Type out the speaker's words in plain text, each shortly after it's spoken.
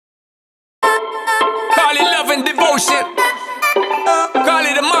devotion. Call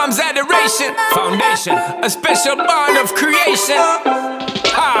it a mom's adoration. Foundation, a special bond of creation.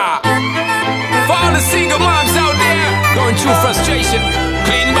 For all the single moms out there going through frustration,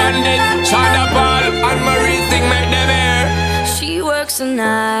 clean Bandit, China Ball, and Marie thing make them air. She works the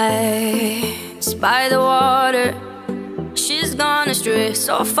nights by the water. She's gone astray,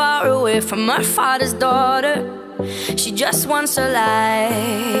 so far away from her father's daughter. She just wants a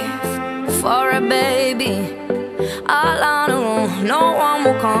life for a baby. All on her own, no one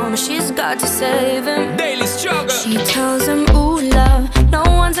will come. She's got to save him. Daily struggle. She tells him, ooh, love, no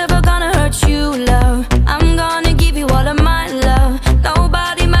one's ever gonna hurt you, love. I'm gonna give you all of my love.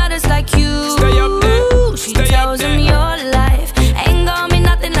 Nobody matters like you. Stay up there. She tells him your life ain't gonna be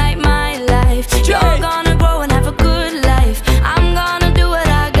nothing like my life. You're gonna grow and have a good life. I'm gonna do what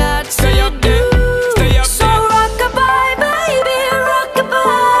I got to do. Stay up So rockabye, baby,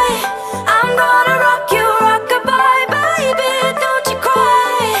 rockabye. I'm gonna rock you, rockabye, baby. Don't you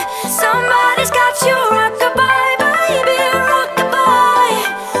cry. Somebody's got you, rockabye, baby, rockabye.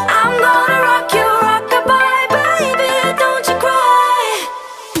 I'm gonna rock you, rockabye, baby. Don't you cry.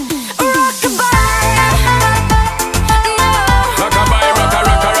 Rockabye. Rockabye,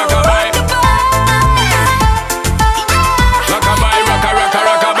 rockabye. Rockabye,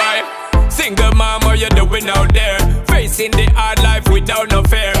 rockabye. Single mom, what you doing out there? Facing the hard life without no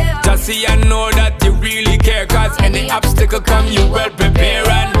fear. Just see and know that you really care. Cause any obstacle come, you well prepare.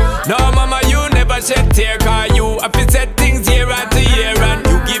 And no mama, you never shed tear. Cause you have to set things year after year. And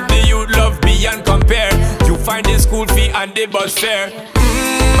you give the youth love beyond compare. You find the school fee and the bus fare.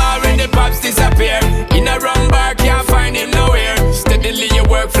 Already pops disappear. In a wrong bar, can't find him nowhere. Steadily your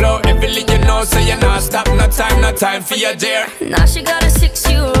workflow, everything you know. So you're not stop, no time for your dear. Now she got a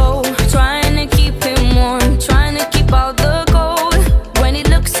 6-year-old, trying to keep him warm, trying to keep out the cold. When he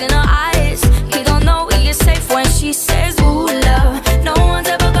looks in her eyes, he don't know he is safe when she says, ooh, love, no one's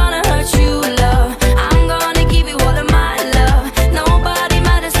ever gonna hurt you, love. I'm gonna give you all of my love. Nobody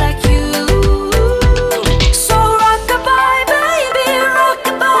matters like you. So rockabye, baby,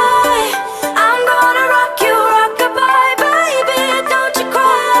 rockabye. I'm gonna rock you, rockabye, baby. Don't you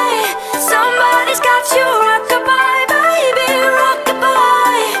cry. Somebody's got you, rockabye, baby,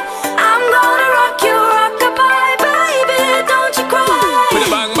 rockabye. I'm gonna rock you, rockabye, baby. Don't you cry. With a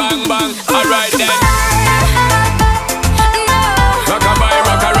bang, bang, bang. Alright then. Rockabye,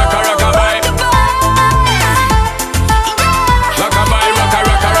 rockabye. Rockabye,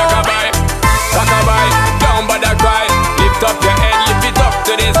 rockabye. Rockabye, don't bother cry. Lift up your head, lift it up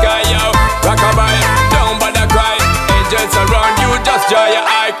to the sky, yo. Rockabye, don't bother cry. Angels around you, just dry your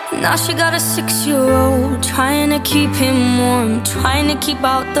eye. Now she got a 6-year-old, trying to keep him warm, trying to keep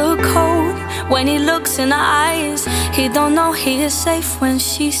out the cold. When he looks in her eyes, he don't know he is safe when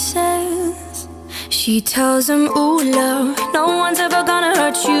she says. She tells him, ooh, love, no one's ever gonna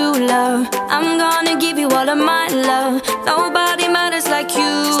hurt you, love. I'm gonna give you all of my love. Nobody matters like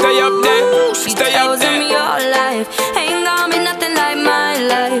you. Stay up there. She Stay up tells him there. your life ain't gonna be nothing like my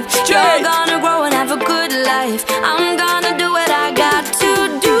life. You're gonna grow and have a good life. I'm gonna do what I got to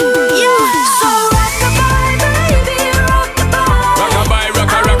do. Yeah. So rockabye, baby, rockabye. Rockabye,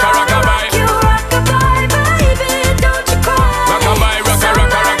 rockabye. You rockabye, baby, don't you cry. Rockabye,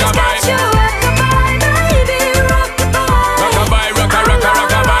 Somebody's got you, rockabye, baby, rockabye. Rockabye,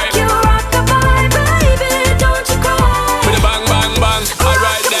 rockabye. You rockabye, baby, don't you cry. With a bang, bang, bang.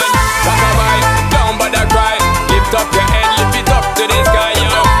 Alright then. Rockabye, don't bother cry. Lift up your head, lift it up to the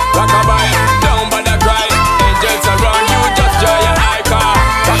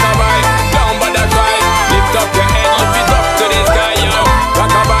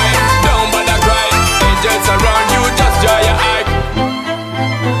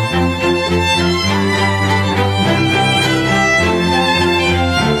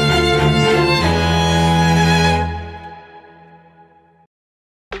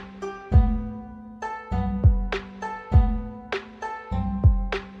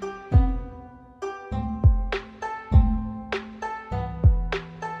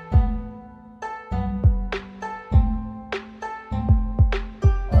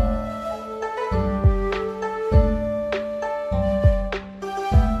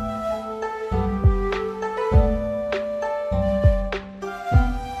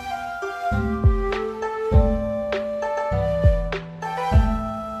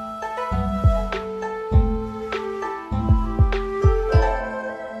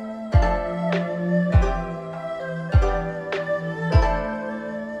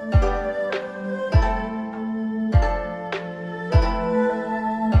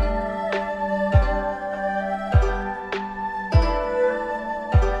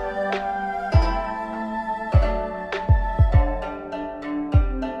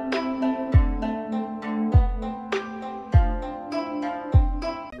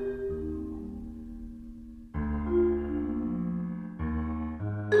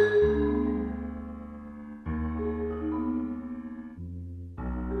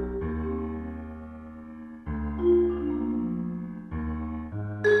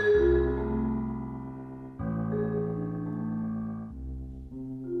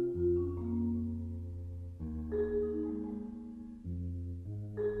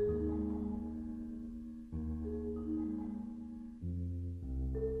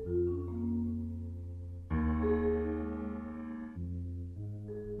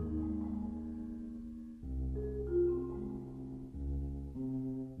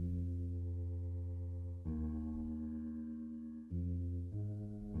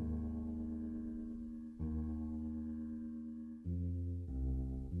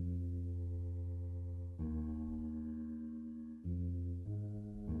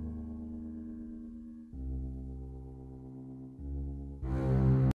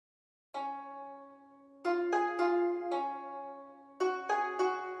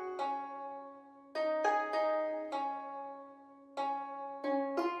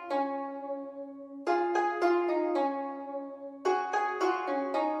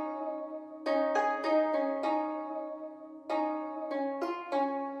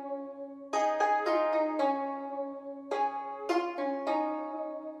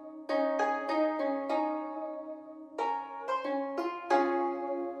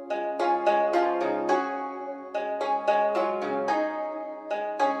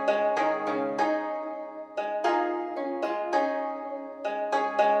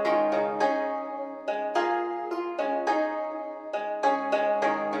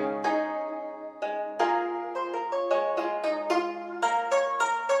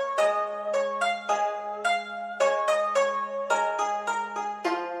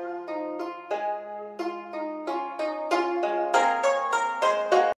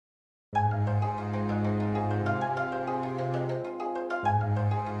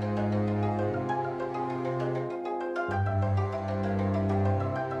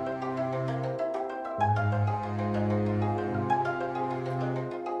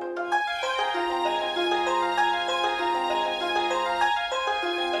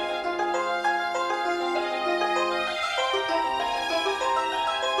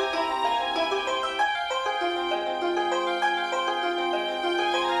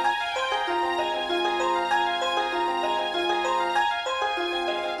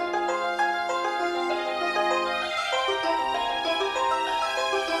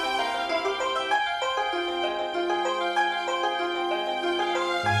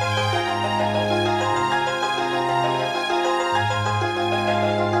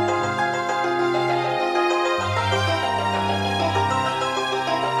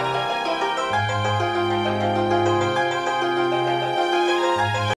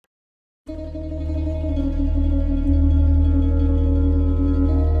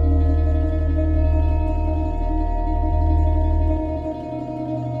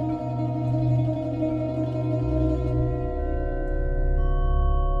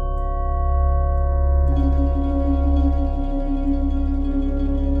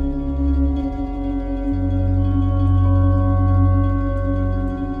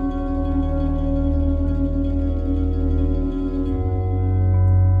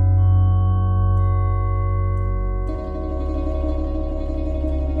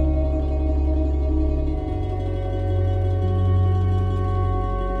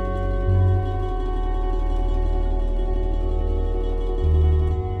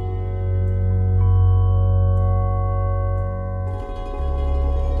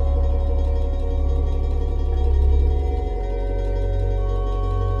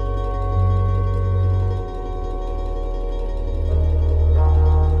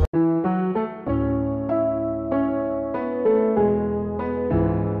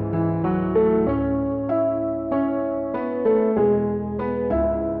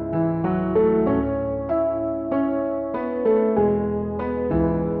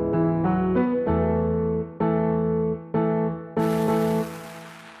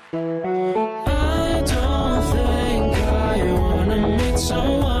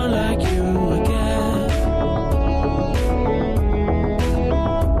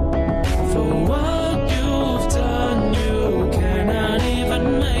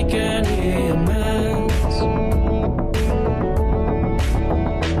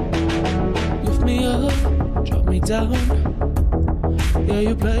down. Yeah,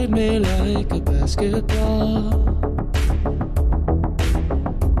 you played me like a basketball.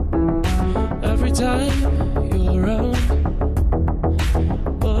 Every time you're around,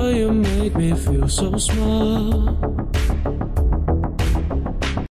 boy, you make me feel so small.